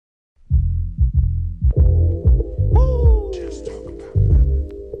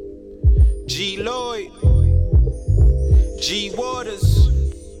G Lloyd, G Waters,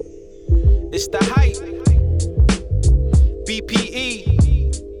 it's the hype, BPE,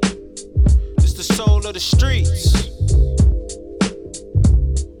 it's the soul of the streets.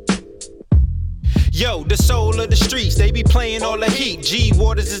 Yo, the soul of the streets, they be playing all the heat. G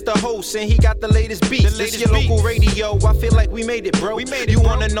Waters is the host and he got the latest beats. This your local radio, I feel like we made it, bro. You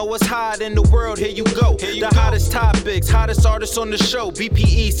wanna know what's hot in the world, here you go. The hottest topics, hottest artists on the show.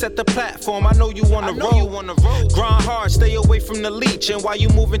 BPE set the platform, I know you wanna roll. Grind hard, stay away from the leech. And while you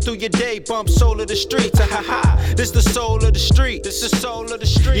moving through your day, bump soul of the streets. This the soul of the street. This the soul of the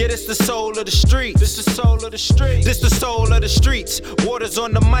street. Yeah, this the soul of the street. This the soul of the street. This the soul of the streets. Waters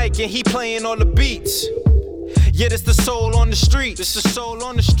on the mic and he playing all the beats. Yeah, this the soul on the street. This the soul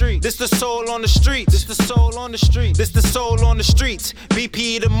on the street. This the soul on the street. This the soul on the street. This the soul on the streets.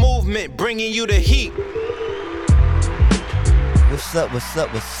 BP the movement, bringing you the heat. What's up, what's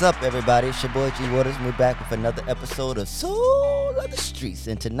up, what's up, everybody? It's your boy G Waters. We're back with another episode of Soul of the Streets.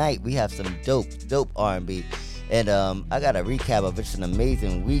 And tonight we have some dope R&B. And I got a recap of just an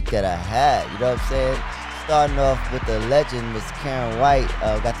amazing week that I had. You know what I'm saying? Starting off with the legend, Miss Karen White.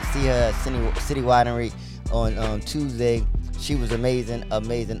 Got to see her at City Winery on Tuesday. She was amazing.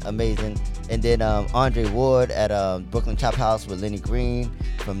 And then Andre Ward at Brooklyn Chop House with Lenny Green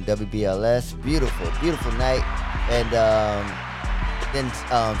from WBLS. Beautiful night. And then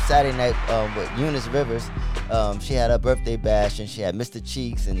Saturday night with Eunice Rivers. She had her birthday bash and she had Mr.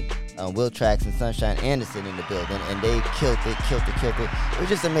 Cheeks and Will Trax and Sunshine Anderson in the building, and they killed it. It was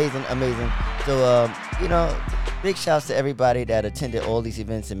just amazing. So, big shouts to everybody that attended all these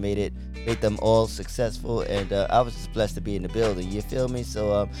events and made them all successful, and I was just blessed to be in the building, you feel me?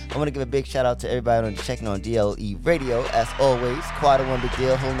 So I want to give a big shout out to everybody checking on DLE Radio, as always. Quad One Big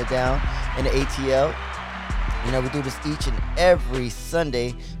Deal, holding it down in the ATL. You know, we do this each and every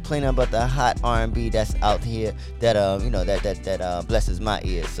Sunday, playing about the hot R&B that's out here that that blesses my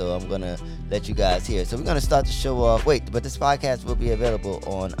ears. So I'm gonna let you guys hear. So we're gonna start the show off. But this podcast will be available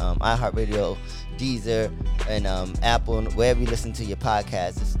on iHeartRadio, Deezer, and Apple, wherever you listen to your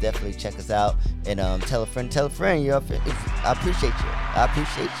podcasts. Just definitely check us out and tell a friend. Yo, I appreciate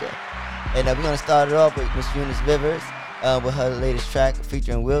you. And we're gonna start it off with Miss Eunice Rivers with her latest track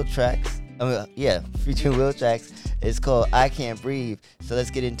featuring Will Trax. Featuring Will Trax. It's called I Can't Breathe. So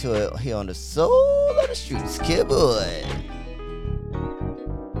let's get into it here on the Soul of the Streets. Kid Boy.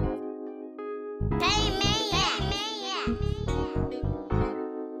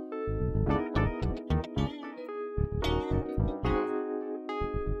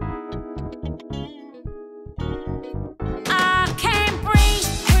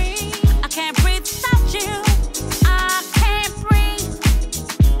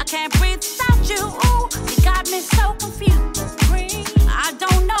 So confused, I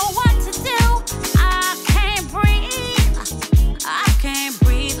don't know what to do. I can't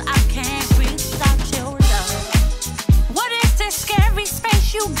breathe without your love. What is this scary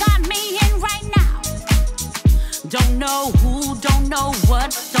space you got me in right now? Don't know who, don't know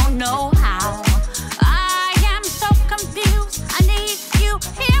what, don't know how. I am so confused, I need you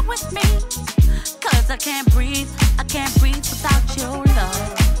here with me. 'Cause I can't breathe without your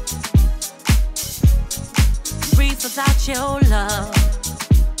love. Breathe without your love.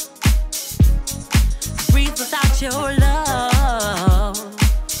 Breathe without your love.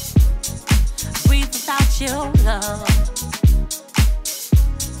 Breathe without your love.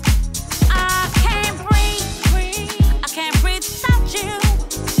 I can't breathe. I can't breathe without you.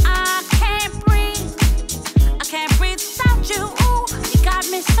 I can't breathe without you. Ooh, you got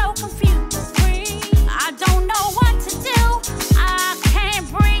me so confused. I don't know what to do. I can't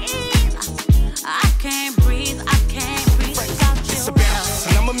breathe. I can't breathe without you. It's a bounce,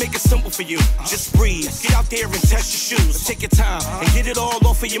 and I'ma make it simple for you. Just breathe, get out there and test your shoes. Take your time and get it all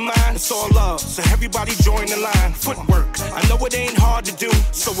off of your mind. It's all love, so everybody join the line. Footwork, I know it ain't hard to do.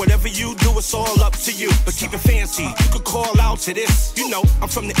 So whatever you do, it's all up to you. But keep it fancy, you could call out to this. You know, I'm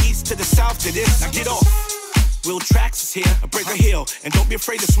from the east to the south to this. Now get off. Will Trax is here, break a heel, and don't be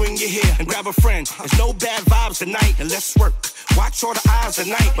afraid to swing your hair and grab a friend. There's no bad vibes tonight, and let's work. Watch all the eyes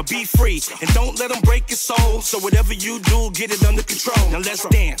tonight, but be free, and don't let them break your soul. So whatever you do, get it under control. Now let's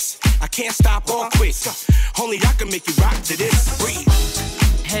dance. I can't stop or quit. Only I can make you rock to this. Breathe.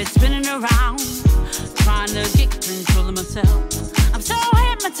 Head spinning around, trying to get control of myself. I'm so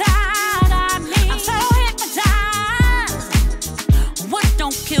hypnotized, I'm so hypnotized. What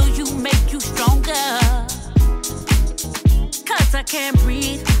don't kill you make you stronger. 'Cause I can't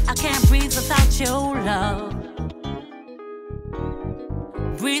breathe without your love.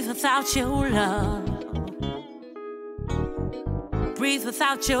 Breathe without your love. breathe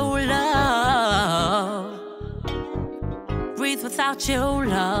without your love. Breathe without your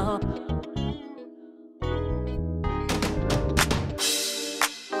love.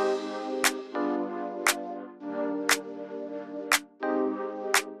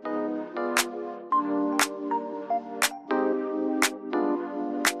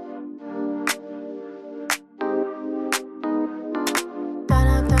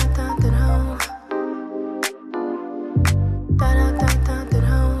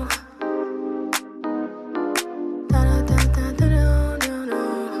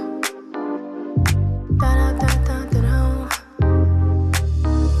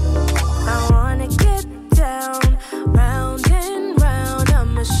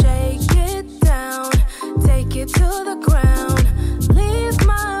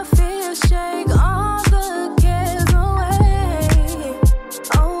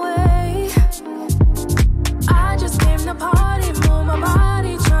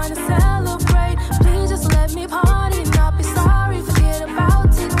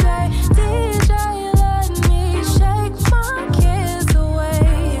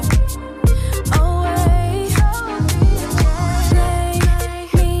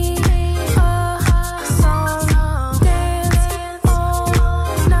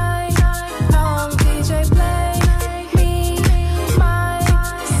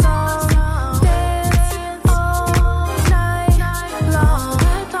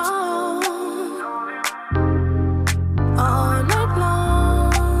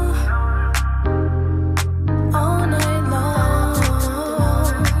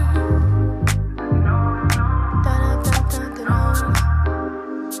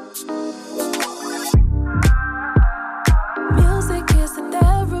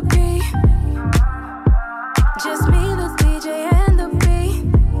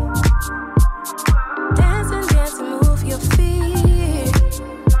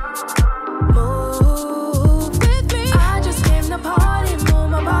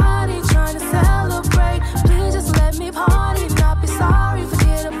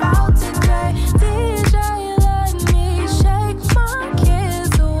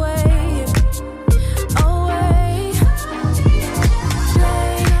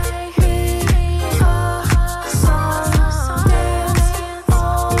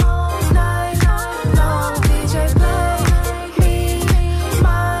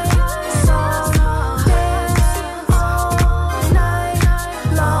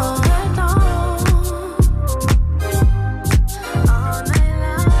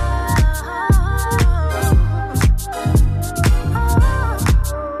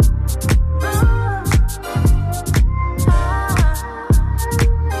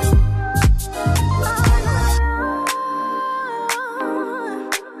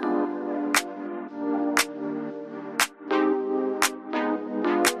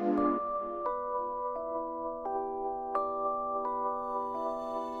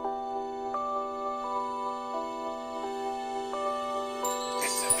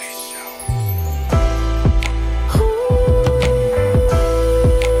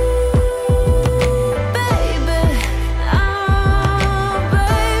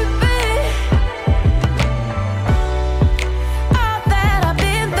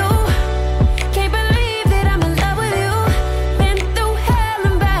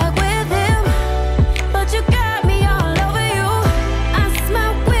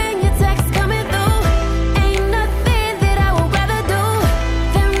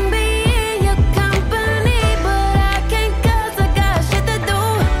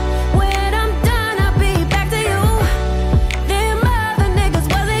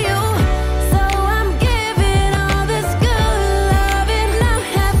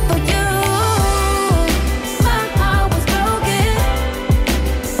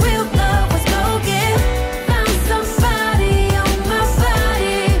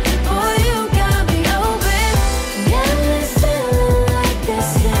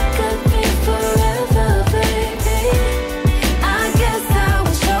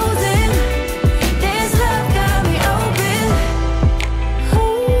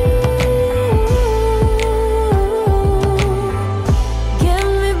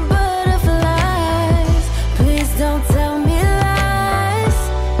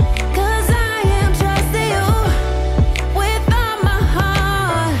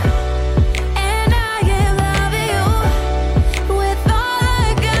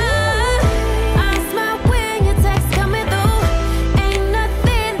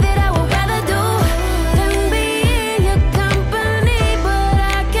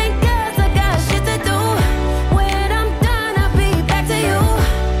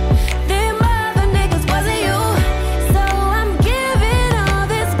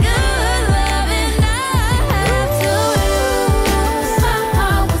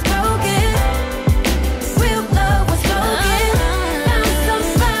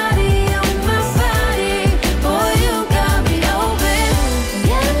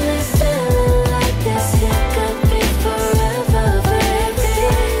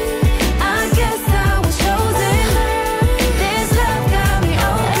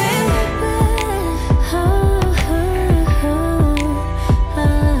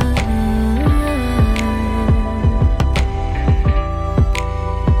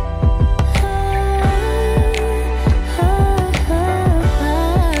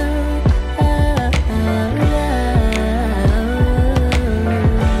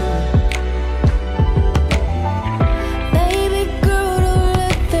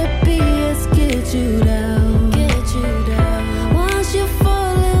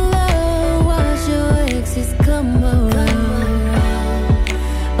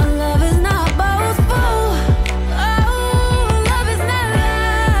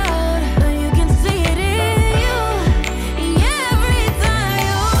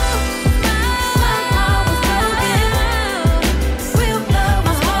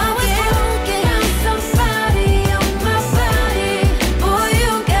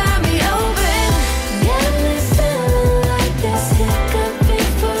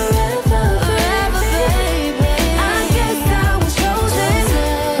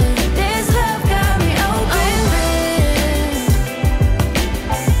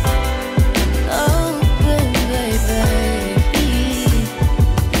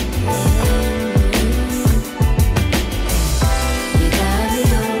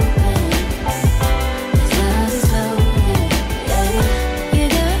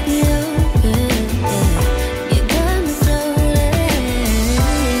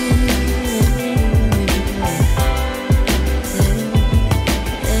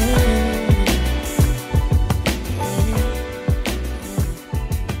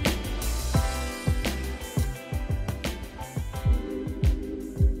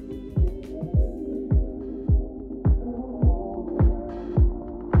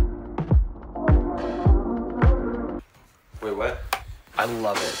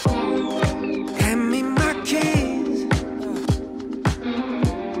 love it. Hand me my keys.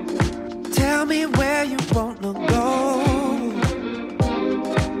 Tell me where you wanna go.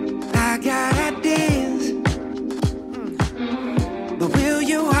 I got ideas, but will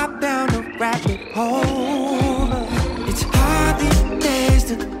you hop down the rabbit hole? It's hard these days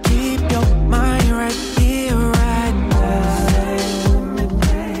to keep your mind right here, right now.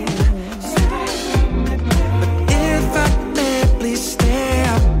 But if I may please stay,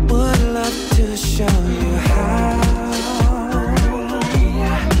 I would love to show you how.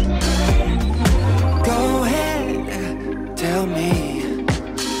 Go ahead, tell me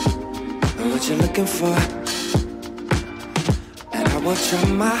what you're looking for, and I will try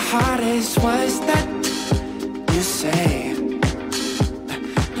my hardest. What's that you say?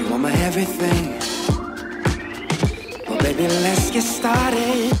 You want my everything? Well, baby, let's get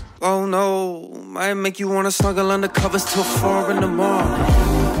started. Oh no, might make you wanna snuggle under covers till 4 in the morning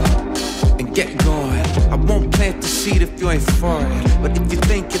and get going. I won't plant the seed if you ain't for it, but if you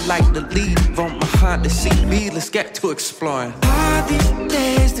think you'd like to leave on my heart to see me, let's get to exploring. All these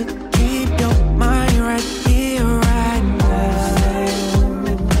days to keep your mind right here, right now.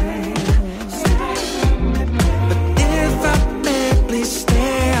 But if I may please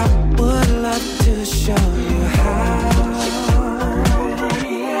stay, I would love to show you how.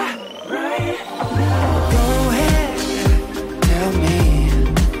 Go ahead, tell me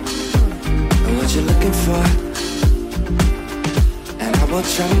what you're looking for, and I will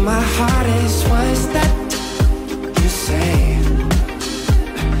try my hardest. What's that you say?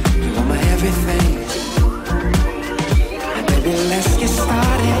 You want my everything, and baby, let's get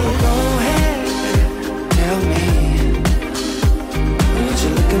started. Go ahead, tell me what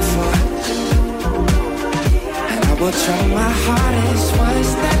you're looking for, and I will try my hardest.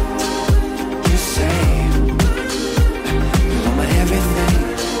 What's that you say? You want my everything.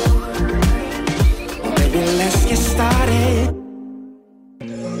 Baby, let's get started.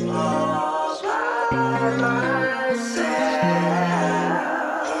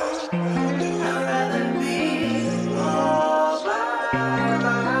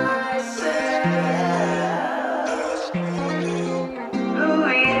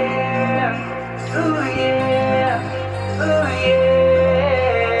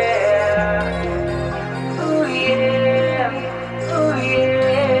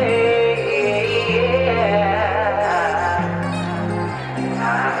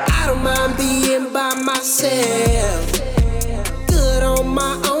 Good on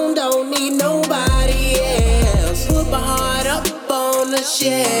my own, don't need nobody else. Put my heart up on the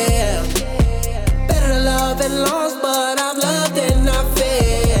shelf. Better love and lost, but I've loved and I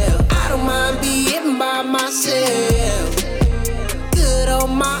failed. I don't mind being by myself. Good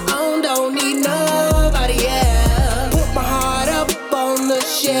on my own, don't need nobody else. Put my heart up on the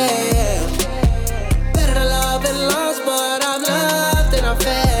shelf. Better love and lost, but I've loved and I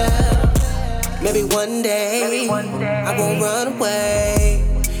failed. Maybe one day I won't run away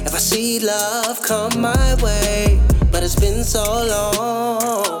if I see love come my way. But it's been so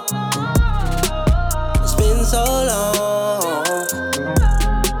long. It's been so long,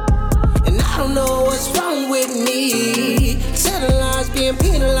 and I don't know what's wrong with me. Telling lies, being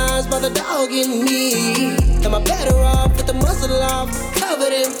penalized by the dog in me. Am I better off with the muzzle off,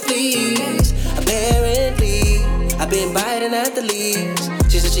 covered in fleas? Apparently, I've been biting at the leaves.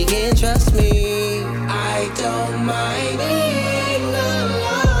 She said she can't trust me. I don't mind being alone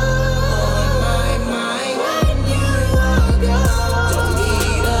on my mind when you are gone. Don't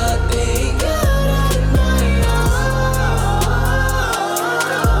need a thing good on my own.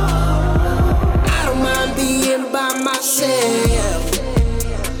 I don't mind being by myself.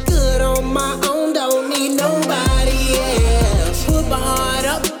 Good on my own, don't need nobody else. Put my heart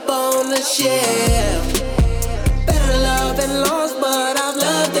up on the shelf. Better love and lost, but I've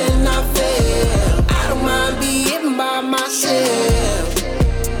loved and I failed. I don't mind being by myself.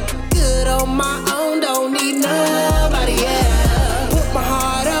 Good on my own, don't need nobody else. Put my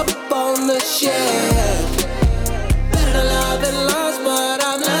heart up on the shelf. Better love and lost, but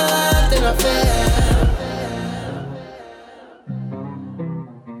I've loved and I failed.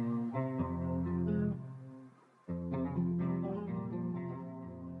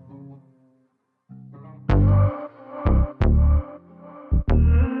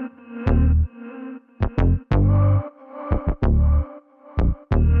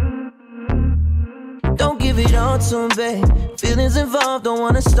 Give it all to him, babe. Feelings involved, don't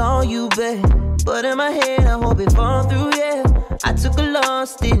wanna stall you, babe. But in my head, I hope it fall through, yeah. I took a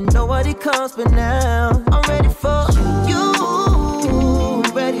loss, didn't know what it cost, but now I'm ready for you.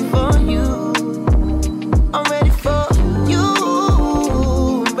 Ready for you. I'm ready for you.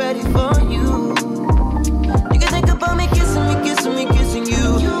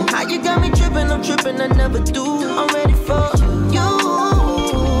 never do. I'm ready for you,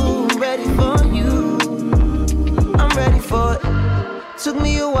 ready for you. I'm ready for it. Took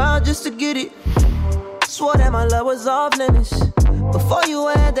me a while just to get it. Swore that my love was off limits. Before you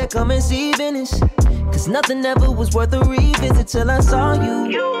had that come and see business. Cause nothing ever was worth a revisit till I saw you,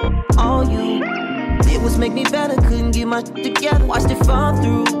 all you. It was make me better, couldn't get my shit together. Watched it fall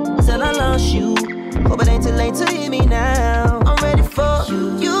through till I lost you. Hope it ain't too late to hit me now. I'm ready for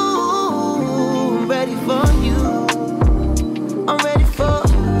you, ready for you. I'm ready for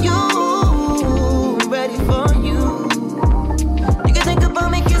you, ready for you. You can think about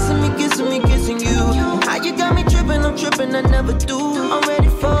me kissing me, kissing me, kissing you. How you got me tripping, I'm tripping, I never do. I'm ready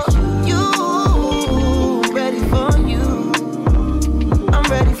for you, ready for you. I'm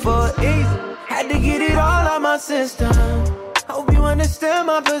ready for it. Had to get it all out my system. Hope you understand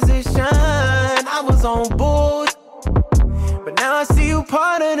my position. I was on board, but now I see you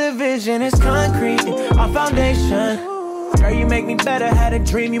part of the vision. It's concrete, our foundation. Girl, you make me better. Had a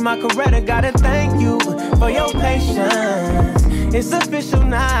dream, you my Coretta. Gotta thank you for your patience. It's official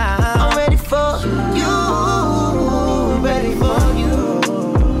now. I'm ready for you, ready for you.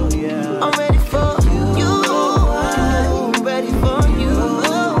 I'm ready for you, ready for you.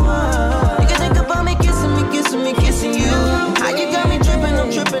 You can think about me kissing me, kissing me, kissing you. How you got me tripping, I'm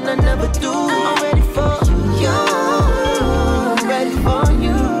tripping, I never do. I'm ready for you, ready for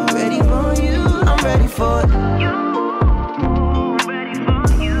you, ready for you. I'm ready for you.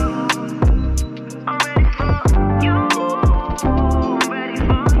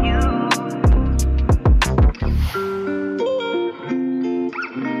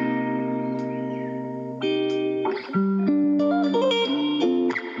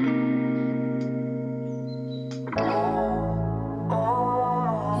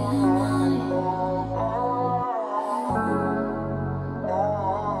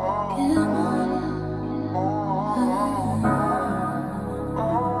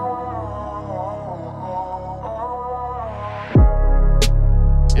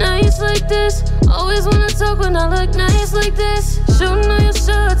 Like this, always wanna talk when I look nice like this. Shooting all your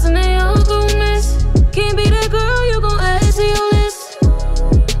shots and they all gon' miss. Can't be that girl, you gon' add to your list.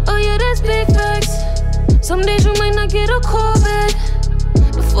 Oh yeah, that's big facts. Some days you might not get a call back.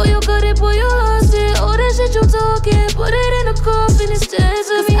 Before you got it, boy, you lost it. All that shit you talking, put it in a coffin instead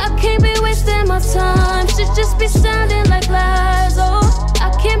of me. I can't be wasting my time. Shit just be sounding like lies. Oh,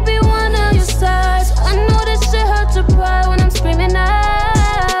 I can't be one of your sides. I know this shit hurt to pride when I'm screaming out.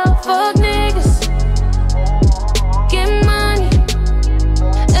 Fuck niggas, get money.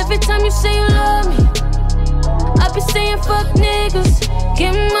 Every time you say you love me, I be saying fuck niggas,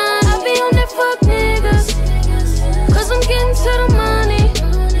 get money. I be on that fuck niggas, cause I'm getting to the money.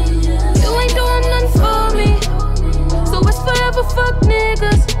 You ain't doing nothing for me, so it's forever fuck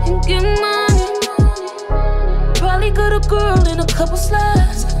niggas and get money. Probably got a girl in a couple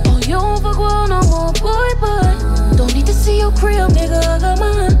slides. Oh, you don't fuck well no more, boy, but don't need to see your crib, nigga, I got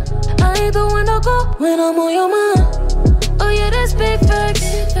mine. I ain't the one to go when I'm on your mind. Oh yeah, that's big facts.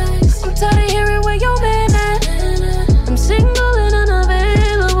 I'm tired of hearing where your man at. I'm single and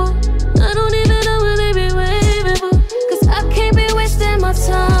unavailable. I don't even know where they be waiting for. Cause I can't be wasting my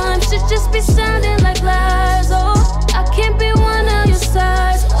time. Shit just be sounding like lies. Oh, I can't be one of your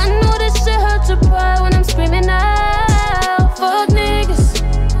sides. I know this shit hurt to pride when I'm screaming out. Fuck niggas,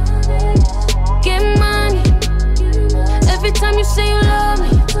 get money. Every time you say you love me,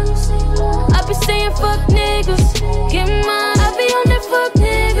 I be saying fuck niggas, get mine. I be on that fuck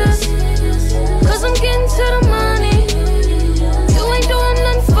niggas, cause I'm getting to the money. You ain't doing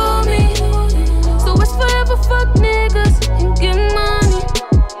nothing for me, so it's forever fuck niggas and get money.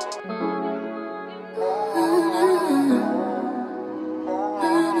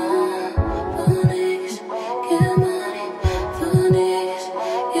 Fuck niggas, get money. Fuck niggas,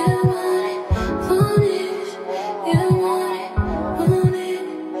 get money. Fuck niggas, get money. Fuck niggas, get money.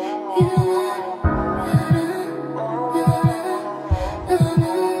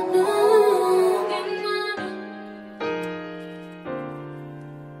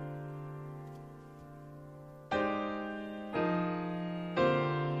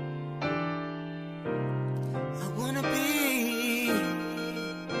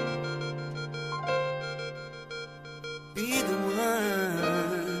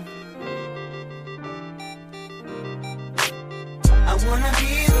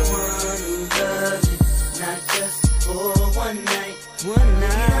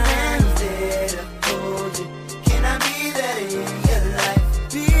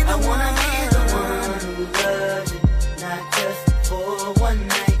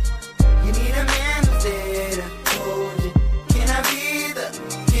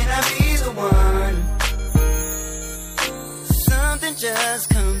 just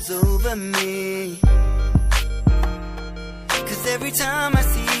comes over me. Cause every time I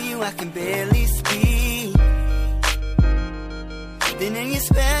see you, I can barely speak. Then in your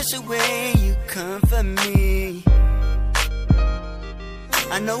special way, you comfort me.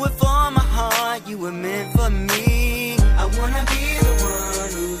 I know with all my heart, you were meant for me. I wanna be the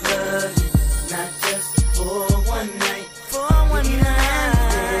one who loves you, not just for one night. For one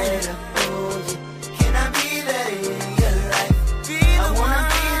night. Hold you. Can I be that in your life? I wanna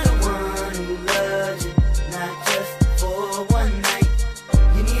be the one who loves you, not just for one night.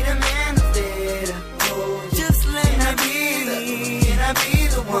 You need a man who's there to hold you. Just let me be. Can I be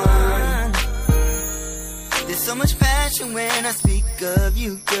the one? There's so much passion when I speak of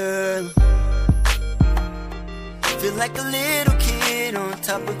you, girl. Feel like a little kid on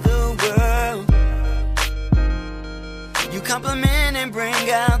top of the world. You compliment and bring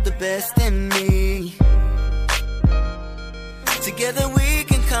out the best in me. Together we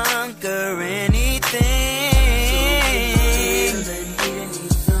can conquer anything. So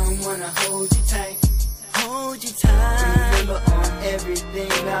need someone to hold you tight. Hold you tight. Remember on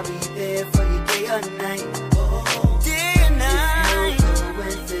everything, I'll be there for you day or night. Day or night. There's no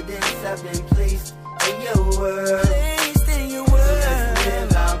coincidence, I've been placed in your world. Placed in your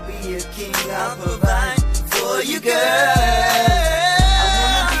world. I'll be a king, I'll provide for you, girl. I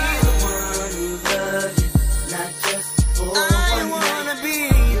wanna be the one who loves you, not just for one night. I wanna be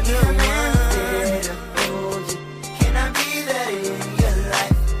the one there to hold you. Can I be that in your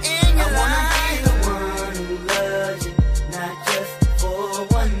life? I wanna be the one who loves you, not just for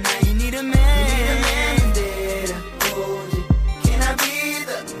one night. You need a man there to hold you. Can I be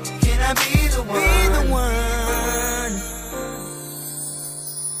the one? Be the one.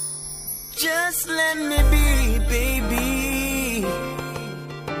 Just let me be, baby.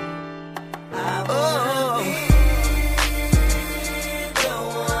 I wanna be the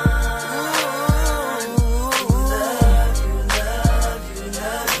one who loves you, loves you,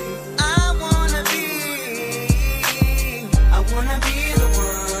 loves you. I wanna be the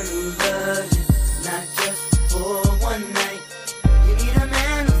one who loves you, not just for one night. You need a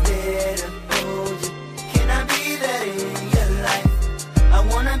man who's there to hold you. Can I be that in your life? I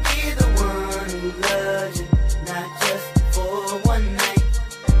wanna be the one who loves you, not just for one night.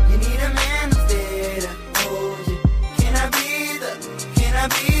 You need a man who's there to hold you. Can I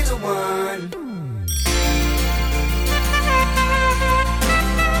be the one?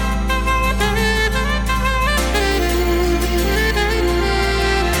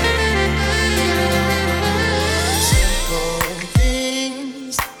 Simple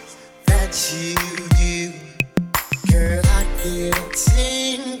things that you do, girl, I get a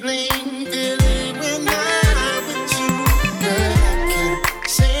tingling feeling when I'm with you. Girl, I can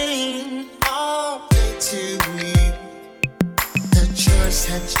sing all day to you. The choice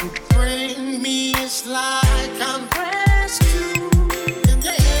that you bring me is like I'm rescued in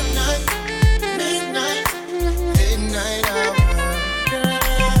the midnight hour.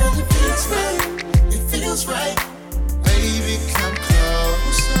 Girl, it feels right, it feels right. Baby, come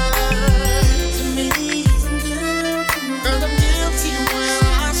closer to me. Girl, I'm guilty where I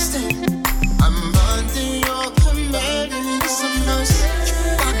stand. I'm under your command. So much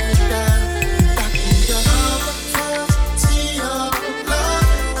lock me down, lock me down. I'm a to your love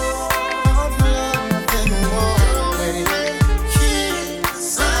and war. Baby, keep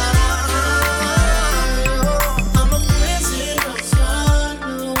I'm a prisoner of sun.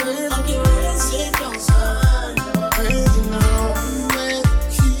 I'm a prisoner of sun. Prisoner of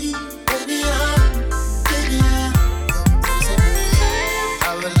key. Baby,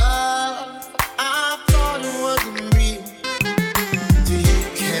 our love, I thought it wasn't real. Till you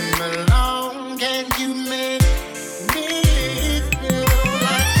came along and you made me feel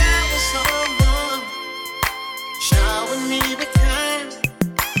like I was someone. Showered me with time,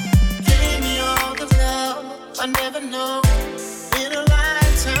 gave me all the love I never know in a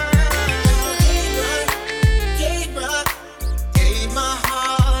lifetime. Gave my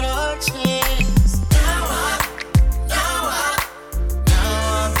heart a chance. Now I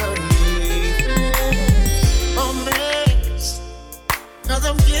believe romance. 'Cause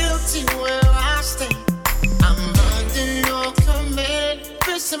I'm guilty where I stand. I'm under your command.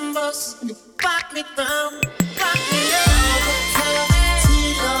 Prison bus, you lock me down, lock me up. To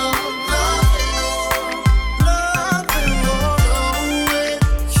your love and war with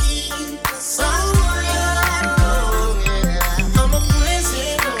keep someone. I'm a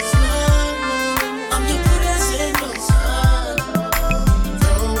prisoner of sun. I'm your prisoner of sun.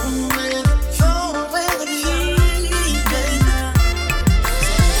 Throw away the key, baby.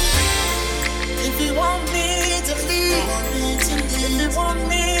 If you want me to leave,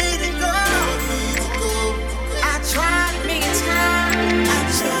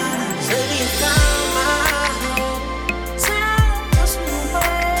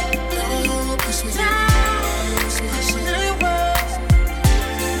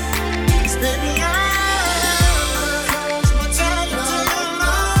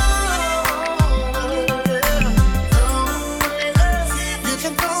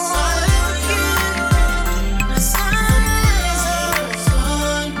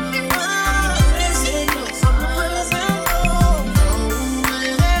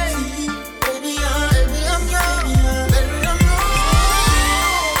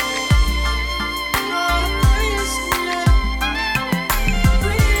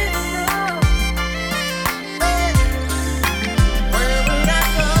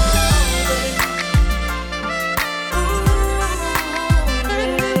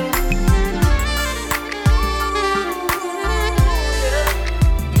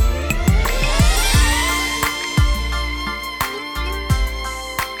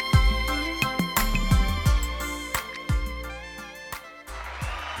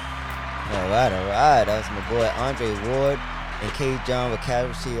 right. That was my boy Andre Ward and K. John with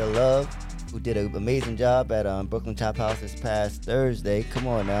Casualty of Love, who did an amazing job at Brooklyn Top House this past Thursday. Come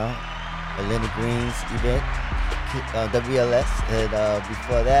on now. At Lenny Green's event, WLS. And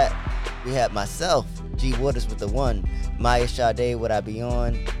before that, we had myself, G Waters with the one, Maya Sade, Would I Be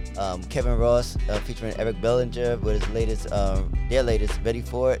On, Kevin Ross featuring Eric Bellinger with his latest, their latest, Ready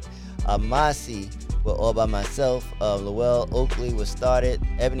For It, Masi with All By Myself, Lowell Oakley was Started,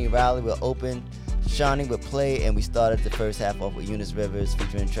 Ebony Riley with Open, Shawnee with Play, and we started the first half off with Eunice Rivers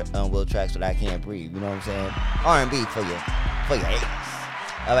featuring Will Trax with I Can't Breathe. You know what I'm saying? R&B for your haters.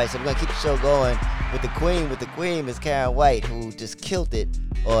 All right, so we're gonna keep the show going with the queen. With the queen, Miss Karen White, who just killed it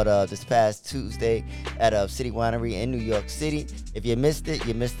on this past Tuesday at City Winery in New York City. If you missed it,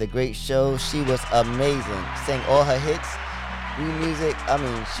 you missed a great show. She was amazing. Sang all her hits, new music. I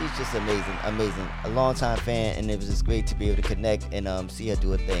mean, she's just amazing. A longtime fan, and it was just great to be able to connect and see her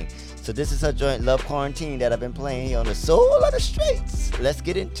do her thing. So this is her joint, Love Quarantine, that I've been playing here on the Soul of the Streets. Let's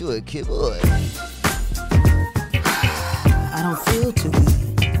get into it, kid boy. I don't feel too good.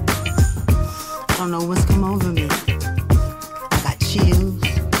 I don't know what's come over me. I got chills,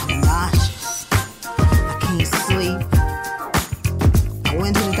 I'm nauseous, I can't sleep. I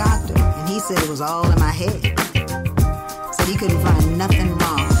went to the doctor and he said it was all in my head. Said he couldn't find nothing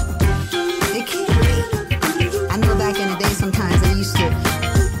wrong. It can't be. I know back in the day sometimes they used to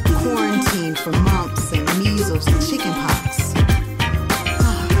quarantine for mumps and measles and chicken pox.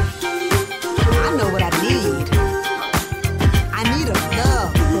 I know what I need. I need a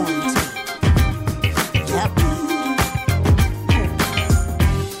love quarantine. Yep.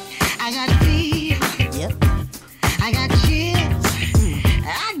 I got a fever. Yep. I got chills. I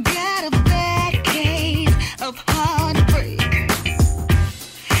got a bad case of heartbreak.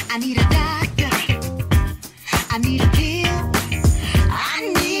 I need a doctor. I need a pill. I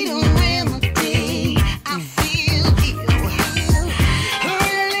need a remedy. I feel ill.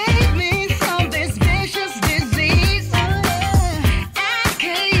 Relieve me from this vicious disease. I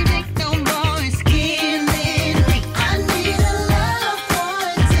can't take no more. It's killing me. I need a love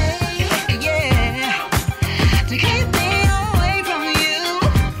quarantine. Yeah. To keep me away from you.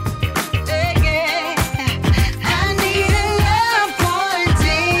 Yeah. I need a love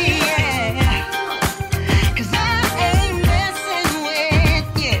quarantine. Yeah. 'Cause I ain't messing with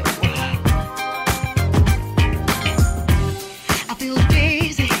you. I feel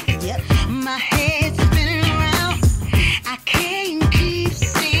dizzy. Yep. My head's spinning around. I can't keep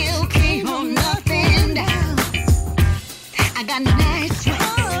still, can't hold nothing down. I got night sweats.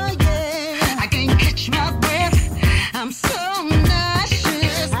 Oh, yeah. I can't catch my breath. I'm so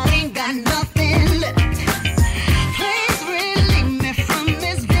nauseous. I ain't got nothing left. Please relieve me from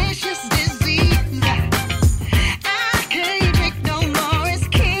this vicious disease. I can't drink no more. It's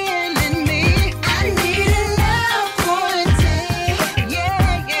killing me. I need a love quarantine.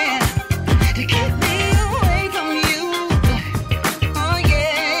 Yeah. To keep me away from you. Oh,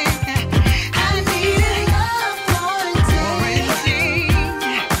 yeah. I need a love quarantine.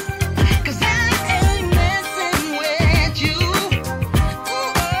 'Cause I ain't messing with you. Oh,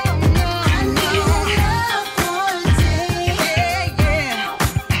 no. I need a love quarantine. Yeah.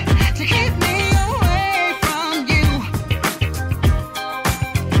 To keep me away from you.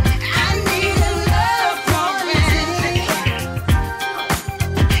 I need a love quarantine.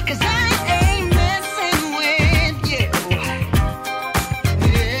 'Cause I ain't messing with you.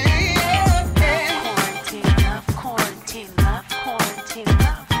 Quarantine, love quarantine, love quarantine,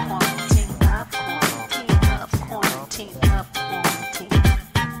 love quarantine, love quarantine, love quarantine, love quarantine.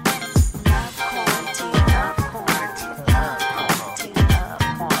 Love quarantine, love quarantine, love quarantine, love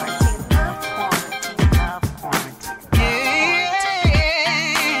quarantine, love quarantine, love quarantine.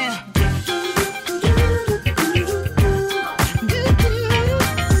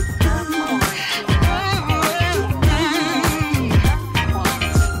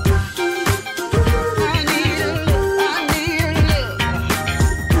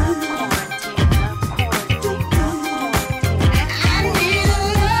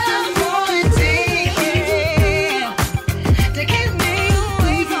 To keep me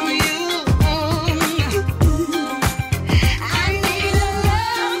away from you. I need a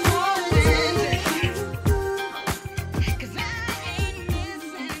love quarantine. 'Cause I ain't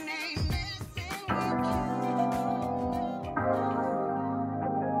messing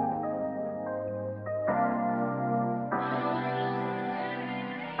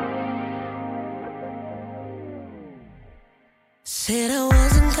Said I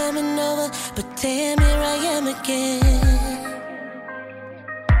wasn't coming over, but damn, here I am again.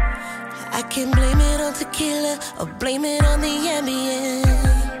 I can't blame it on tequila or blame it on the ambient.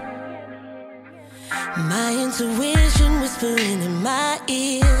 My intuition whispering in my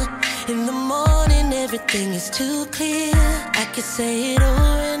ear. In the morning, everything is too clear. I could say it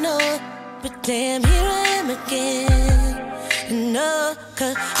over and over, but damn, here I am again. No,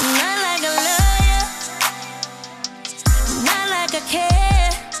 'cause not like I love you, not like I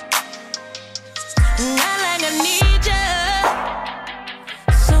care, not like I need you.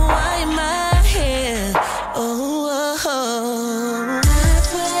 So why am I here? That's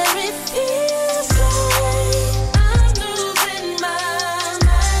where it feels like I'm losing my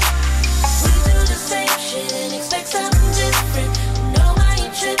mind. We do the same shit and expect something different. No, I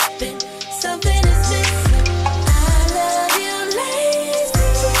ain't tripping. Something is missing. I love you lazy,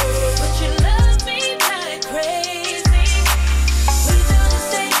 but you love me like crazy. We do the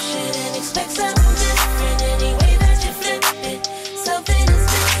same shit and expect something different. Any way that you flip it, something is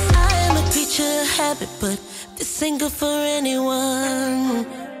missing. I am a creature of habit, but this ain't good for anyone.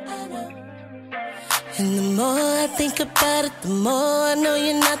 And the more I think about it, the more I know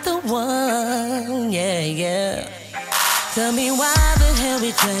you're not the one. Yeah, yeah. Tell me why the hell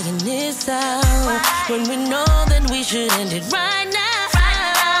we dragging this out when we know that we should end it right now.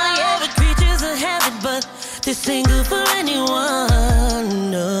 Yeah, we're creatures of habit, but this ain't good for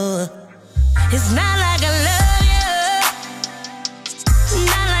anyone. No, it's not like I love you,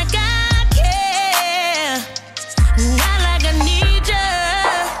 not like I care, not like I need you.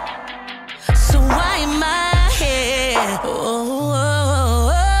 So why am I here?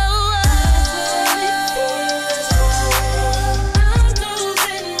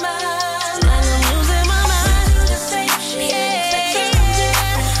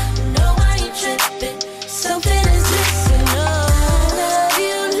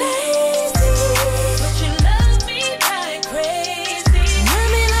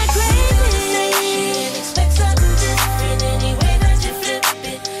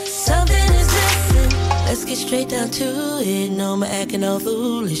 Straight down to it, no more acting all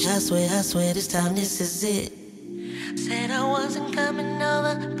foolish. I swear this time this is it. Said I wasn't coming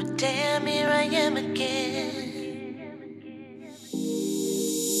over, but damn, here I am again.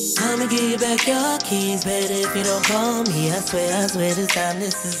 I'ma give you back your keys, better if you don't call me. I swear this time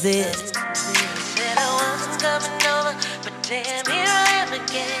this is it. Said I wasn't coming over, but damn, here I am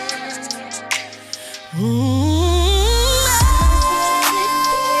again.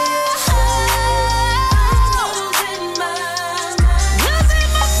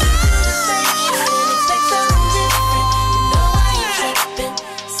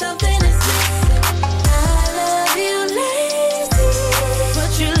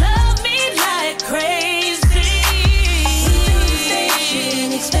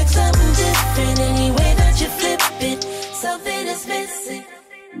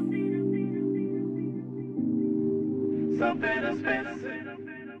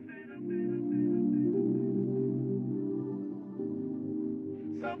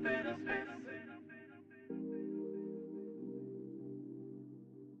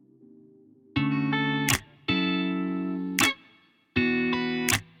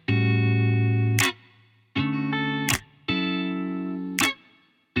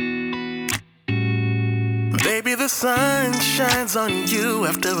 Baby, the sun shines on you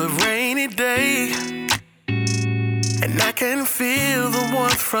after a rainy day, and I can feel the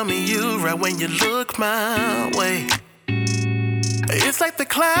warmth from you right when you look my way. It's like the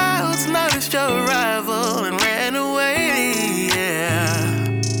clouds noticed your arrival and ran away,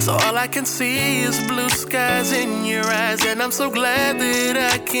 yeah. So all I can see is blue skies in your eyes, and I'm so glad that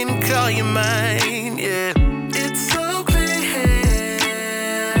I can call you mine, yeah. It's so clear.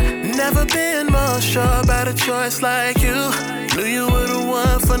 Never been more sure about a choice like you. Knew you were the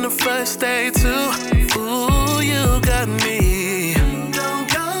one from the first day too. Ooh, you got me. Don't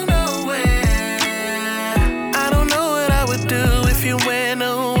go nowhere. I don't know what I would do if you went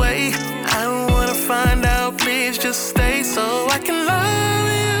away. I don't wanna find out, please just stay so I can love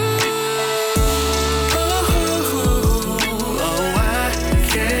you. Oh, I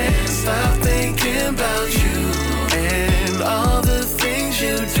can't stop thinking about you and all the things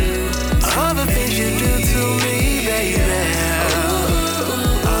you do. All the things you do to me, baby.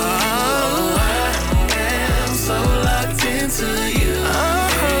 Oh, I am so locked into you.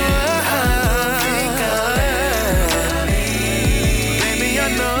 Baby, I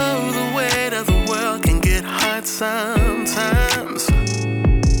know the weight of the world can get hard sometimes,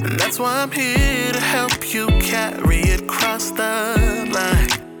 and that's why I'm here to help you carry it across the line.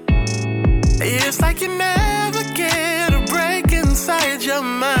 It's like you never get a break inside your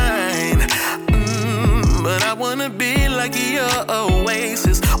mind. But I wanna be like your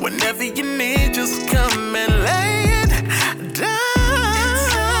oasis. Whenever you need, just come and lay it down.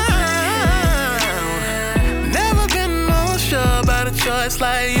 choice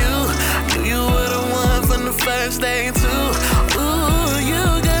like you. Knew you were the one from the first day too. Ooh, you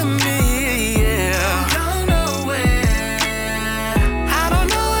got me, yeah. Don't know where. I don't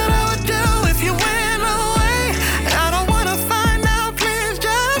know what I would do if you went away. I don't wanna find out, please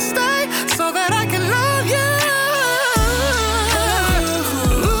just stay so that I can love you.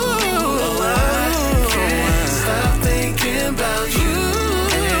 Ooh, I can't stop thinking about you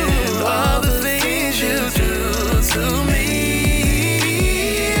and all the things you do to me.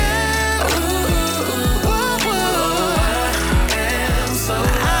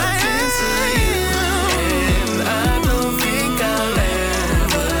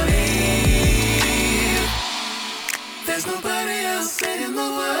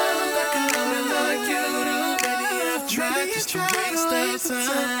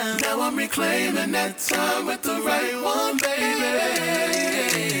 Now I'm reclaiming that time with the right one, baby.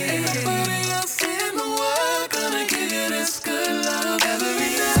 Ain't nobody else in the world gonna give you this good love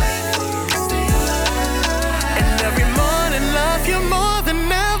every night. Stay alive. And every morning, love you more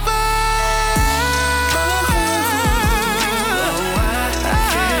than ever. Oh, I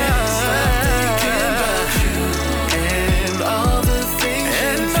can't stop thinking about you and all the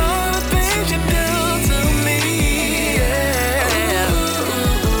things you do to me.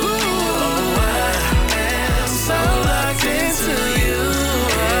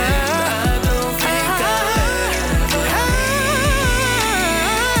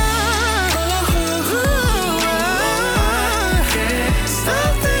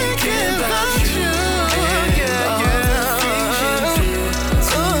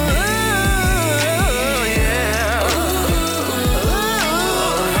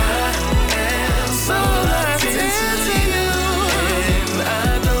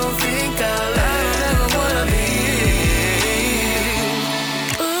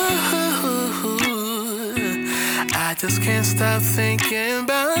 Just can't stop thinking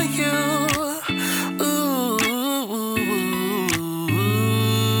about you. Ooh.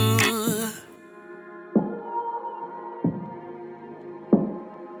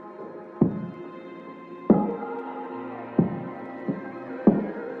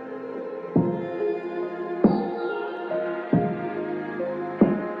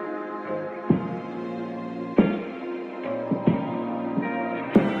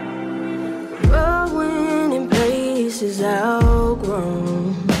 Is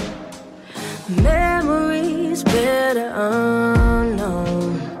outgrown. Memories better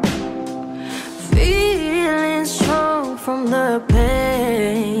unknown. Feeling strong from the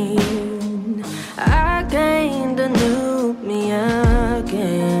pain. I gained a new me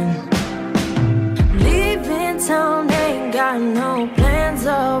again. Leaving town, ain't got no plans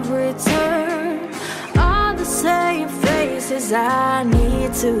of return. All the same faces, I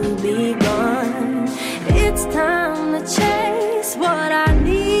need to be gone. It's time to chase what I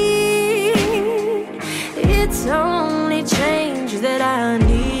need. It's only change that I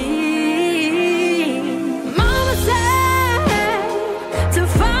need. Mama said to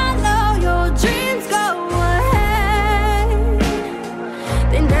follow your dreams, go ahead.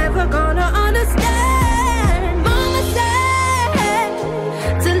 They're never gonna understand. Mama said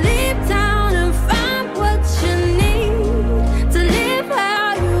to leave town and find what you need, to live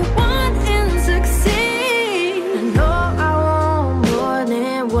how you want and succeed.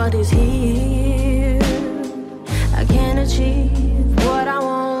 What is here? I can't achieve what I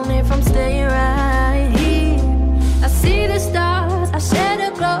want if I'm staying right here. I see the stars, I share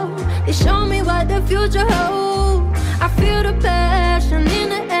the glow. They show me what the future holds. I feel the passion in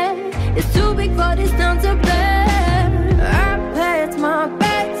the air. It's too big for this town to bear. I packed my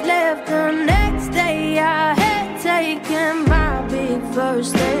bags, left the next day. I had taken my big first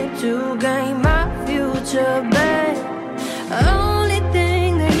step to gain my future back. Only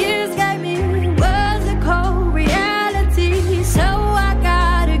thing the years gave me was a cold reality. So I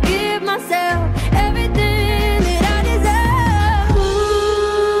gotta give myself everything that I deserve.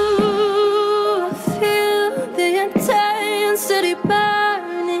 Ooh, I feel the intensity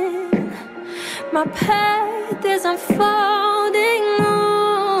burning. My path is unfolding.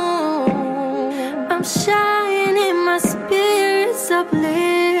 Ooh, I'm shining, my spirit's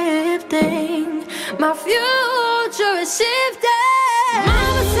uplifting. My future is shifting.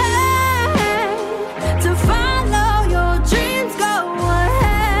 Mama said to follow your dreams, go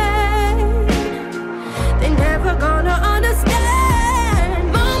ahead. They're never gonna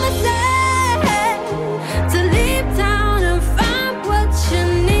understand. Mama said to leave town and find what you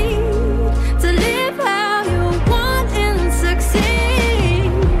need, to live how you want and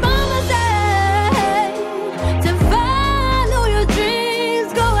succeed. Mama said to follow your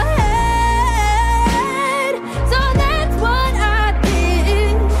dreams, go ahead. So that's what I did.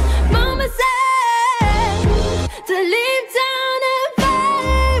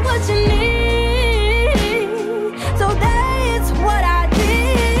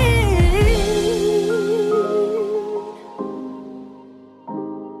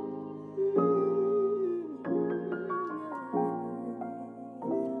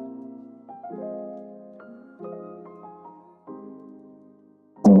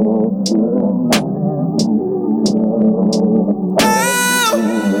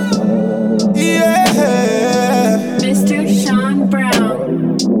 Yeah. Mr. Sean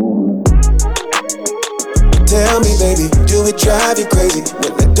Brown. Tell me, baby, do it drive you crazy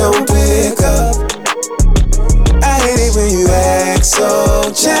when I don't pick up? I hate it when you act so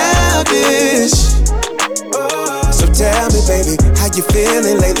childish. So tell me, baby, how you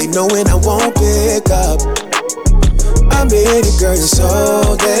feeling lately knowing I won't pick up? I'm ready, girl, you're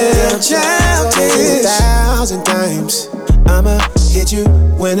so damn childish. 1,000 times I'ma hit you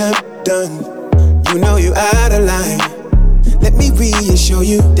when I'm done. You know you out of line. Let me reassure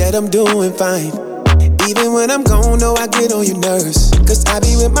you that I'm doing fine. Even when I'm gone, no, I get on your nerves. Cause I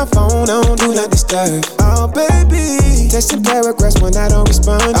be with my phone on, do not disturb. Oh, baby, texting paragraphs when I don't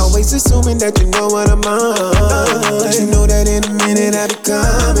respond. Always assuming that you know what I'm on. But you know that in a minute I be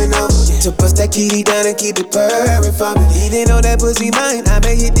coming over to bust that kitty down and keep it purring for me. Even though that pussy mine, I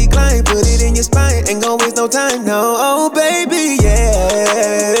may hit decline. Put it in your spine, ain't gon' waste no time, no. Oh, baby,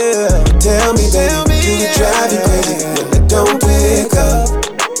 yeah. Tell me, baby, do it drive you crazy when I don't pick up?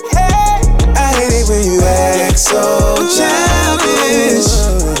 I hate it when you act so childish.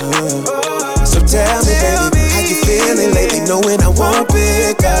 So tell me, baby, how you feeling lately knowing I won't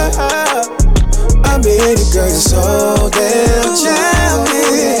pick up? I'm ready, girl, you're so damn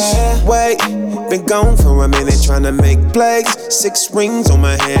childish. Wait, been gone for a minute tryna make plays. 6 rings on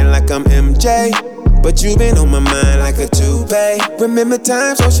my hand like I'm MJ. But you been on my mind like a toupee. Remember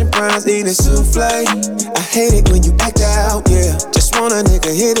times Ocean Prize eating souffle. I hate it when you act out, yeah. Just want a nigga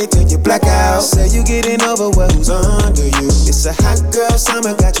hit it till you black out. Say you getting over what who's under you. It's a hot girl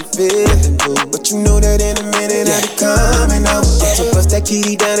summer, got you feeling blue. But you know that in a minute I be coming over. So bust that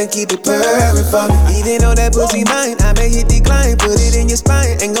kitty down and keep it purring for me. Even though that pussy mine, I may hit decline. Put it in your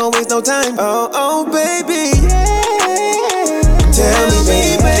spine, ain't gon' waste no time. Oh, oh, baby, yeah. Tell me,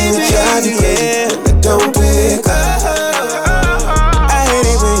 baby, do it drive you crazy? Don't pick up. I hate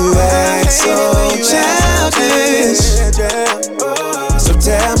it when you act so childish. So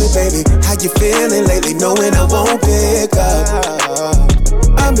tell me, baby, how you feeling lately knowing I won't pick up?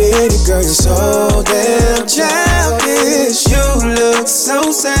 I'm ready, girl, you're so damn childish. You look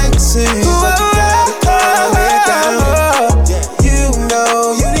so sexy, but you gotta calm it down. You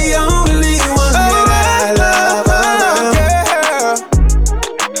know you're the only one that I love around.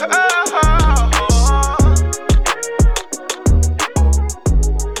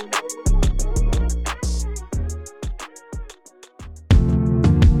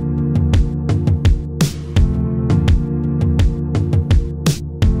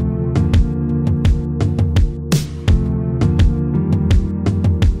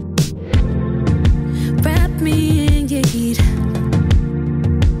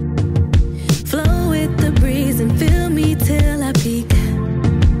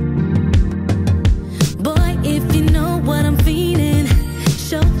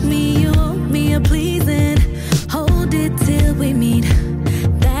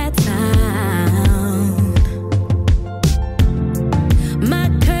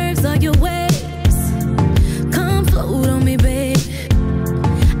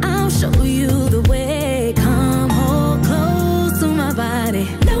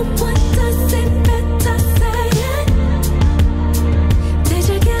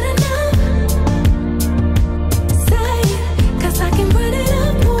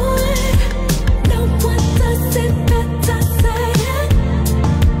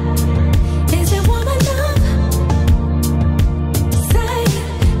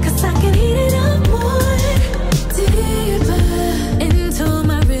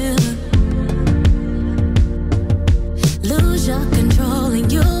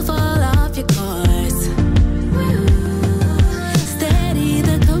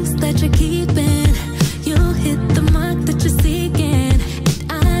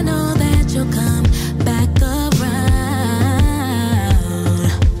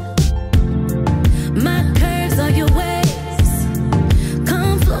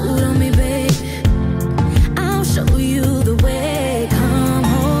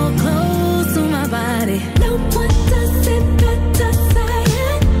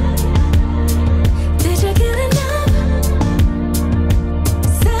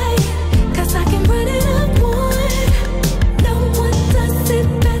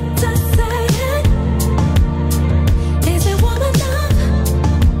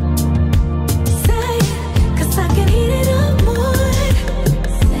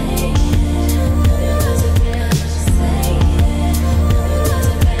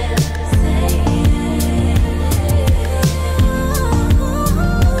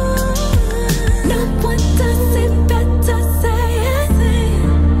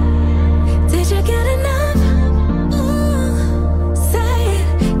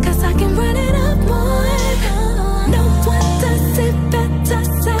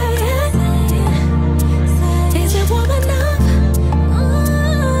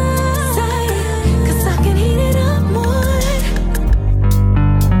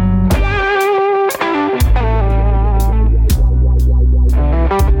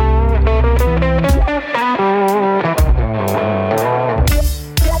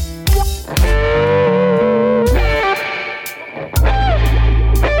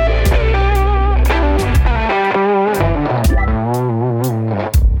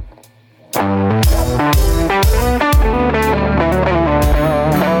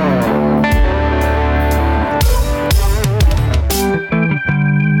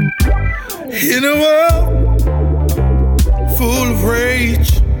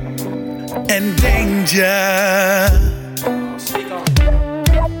 need ya.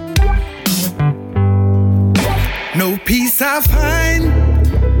 No peace I find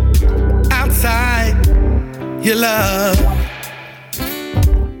outside your love.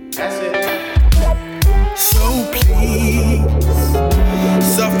 That's it. So please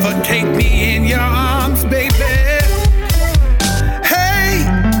suffocate me in your arms, baby. Hey,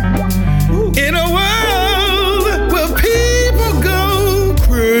 in a world where people go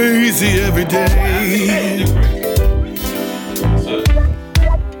crazy every day.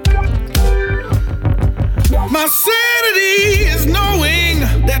 My sanity is knowing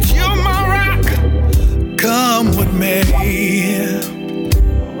that you're my rock. Come with me.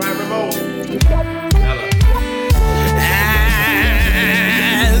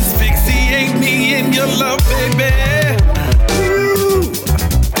 Asphyxiate me in your love, baby. Ooh,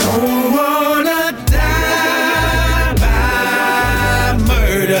 don't wanna die by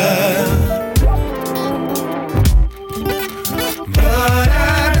murder, but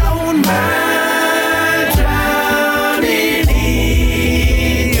I don't mind drowning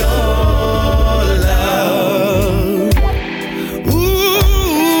in your love.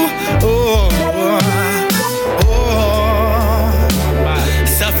 Ooh,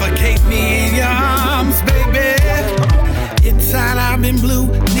 suffocate me in your arms, baby. Inside I've been blue,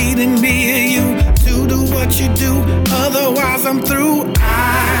 needing me and you to do what you do. Otherwise I'm through. I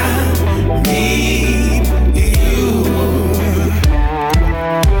need you.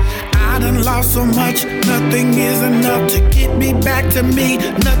 I done lost so much, nothing is enough to get me back to me.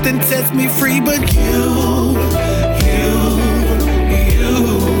 Nothing sets me free but you.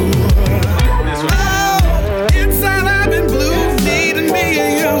 Oh, inside I've been blue, needing me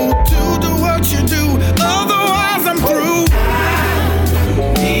and you to do what you do. Otherwise I'm through.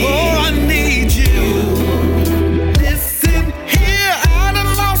 Oh, I need you. Listen here, I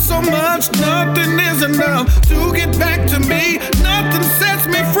done lost so much, nothing is enough to get back to me. Nothing sets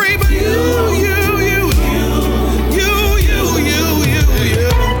me free but you.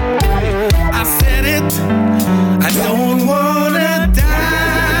 I said it, I don't wanna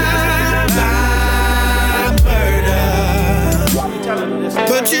die by murder,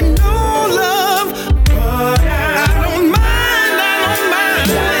 but you know love, I don't mind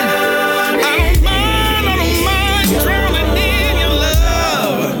drowning in your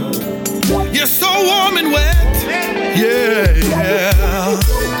love. You're so warm and wet, yeah.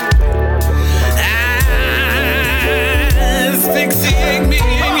 Asphyxiate me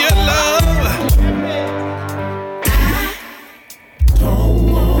in your love.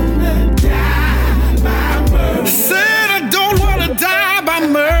 Said I don't wanna die by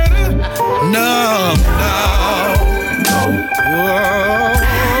murder. No. Whoa,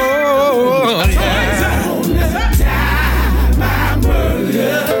 yeah.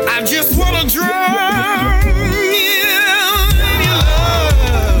 I just wanna drown in your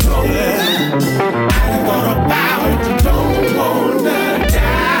love. Don't wanna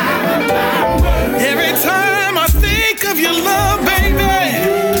die by murder. Every time I think of your love, baby,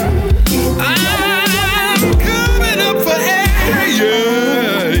 I'm coming up for air, yeah.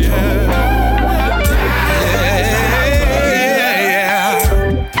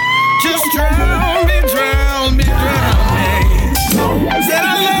 Just drown me. Said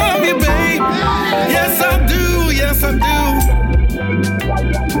I love you, babe. Yes, I do.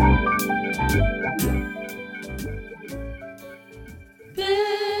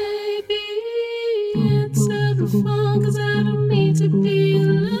 Baby, answer the phone, 'cause I don't need to be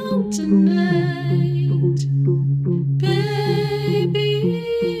alone tonight. Baby,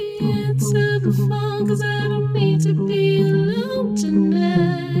 answer the phone, 'cause I don't need to be alone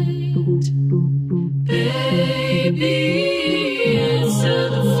tonight. Baby, answer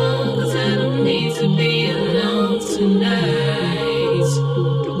the phone, 'cause I don't need to be alone tonight.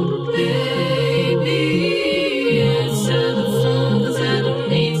 Baby, answer the phone, 'cause I don't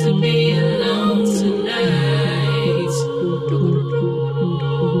need to be alone tonight.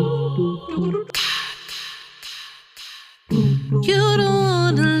 You don't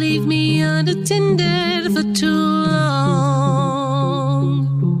wanna leave me unattended for too long.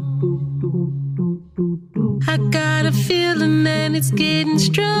 I got a feeling that it's getting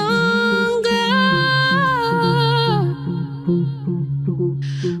stronger.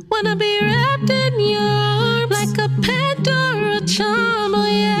 Wanna be wrapped in your arms like a pet or a charm, oh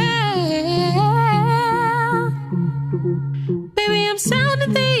yeah. Baby, I'm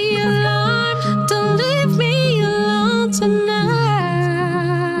sounding the alarm. Don't leave me alone tonight.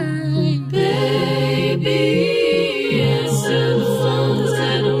 Baby, answer the phone, 'cause I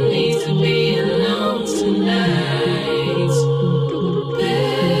don't need to be alone tonight.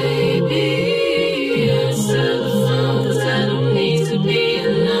 Baby,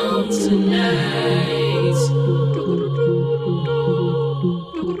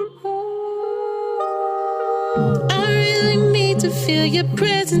 feel your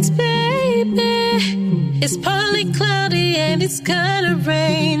presence, baby. It's partly cloudy and it's kinda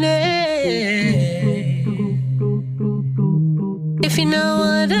raining. If you know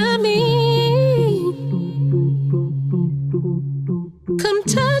what I mean, come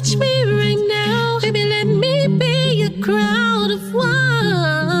touch me right now. Baby, let me be a crowd of one.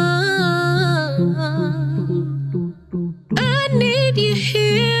 I need you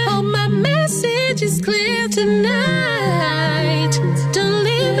here. Hope my message is clear tonight. Don't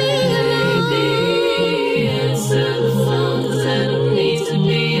leave me alone. Baby, answer the phone, 'cause I don't need to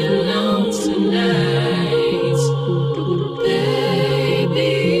be alone tonight.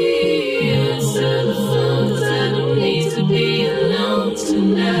 Baby, answer the phone, 'cause I don't need to be alone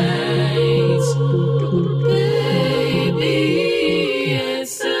tonight. Baby,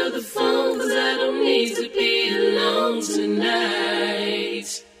 answer the phone, 'cause I don't need to be alone tonight.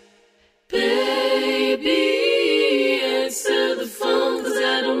 Baby, answer the phone, 'cause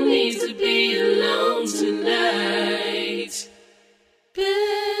I don't need to be alone tonight.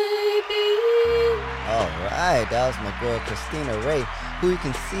 Baby. All right, that was my girl Christina Ray, who you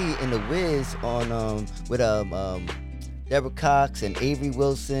can see in The Wiz on with Deborah Cox and Avery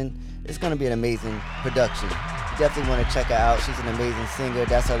Wilson. It's gonna be an amazing production. You definitely want to check her out. She's an amazing singer.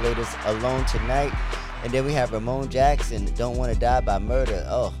 That's her latest, Alone Tonight. And then we have Ramon Jackson, Don't Want to Die by Murder.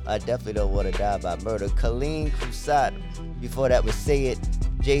 Oh, I definitely don't want to die by murder. Colleen Crusade. Before that was Say It.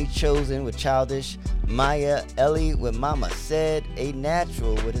 Jay Chosen with Childish. Maya Ellie with Mama Said. A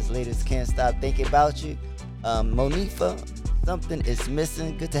Natural with his latest Can't Stop Thinking About You. Monifa, Something Is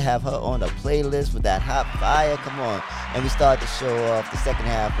Missing. Good to have her on the playlist with that hot fire. Come on. And we start the show off the second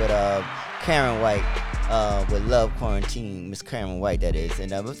half with Karen White with Love Quarantine. Miss Karen White, that is.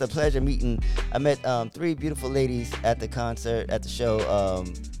 And it was a pleasure meeting. I met 3 beautiful ladies at the concert, at the show.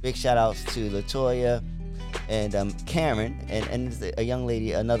 Big shout outs to LaToya and Karen, and a young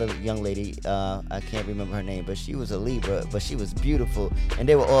lady, another young lady, I can't remember her name, but she was a Libra, but she was beautiful, and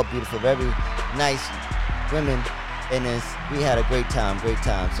they were all beautiful, very nice women, and we had a great time.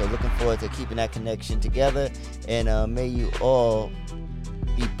 So looking forward to keeping that connection together, and may you all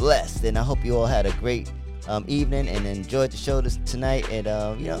be blessed, and I hope you all had a great evening and enjoyed the show tonight, and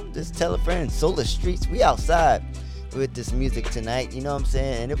just tell a friend. Solar Streets, we outside with this music tonight, you know what I'm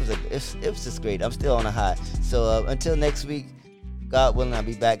saying? And it was just great. I'm still on a high. So until next week, God willing, I'll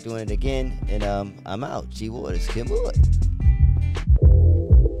be back doing it again. And I'm out. G Waters, Kim Wood.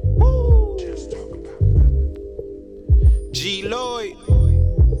 G Lloyd,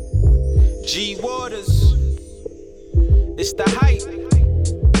 G Waters, it's the hype.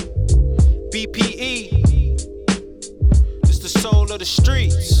 BPE, it's the soul of the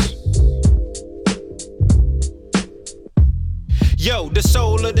streets. Yo, the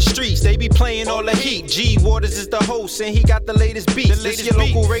soul of the streets, they be playing all the heat. G Waters is the host, and he got the latest beats. This your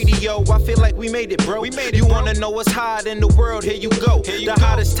local radio, I feel like we made it, bro. You wanna know what's hot in the world, here you go. The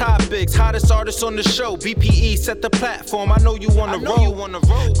hottest topics, hottest artists on the show. BPE set the platform, I know you wanna roll.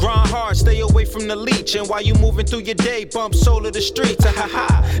 Grind hard, stay away from the leech. And while you moving through your day, bump soul of the streets.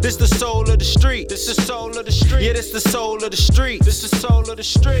 This the soul of the street. This the soul of the street. Yeah, this the soul of the street. This the soul of the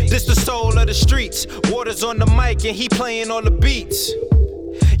street. This the soul of the streets. Waters on the mic, and he playing all the beats.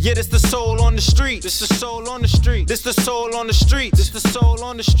 Yeah, this the soul on the street. This the soul on the street. This the soul on the street. This the soul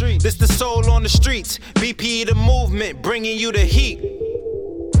on the street. This the soul on the streets. BP the movement, bringing you the heat.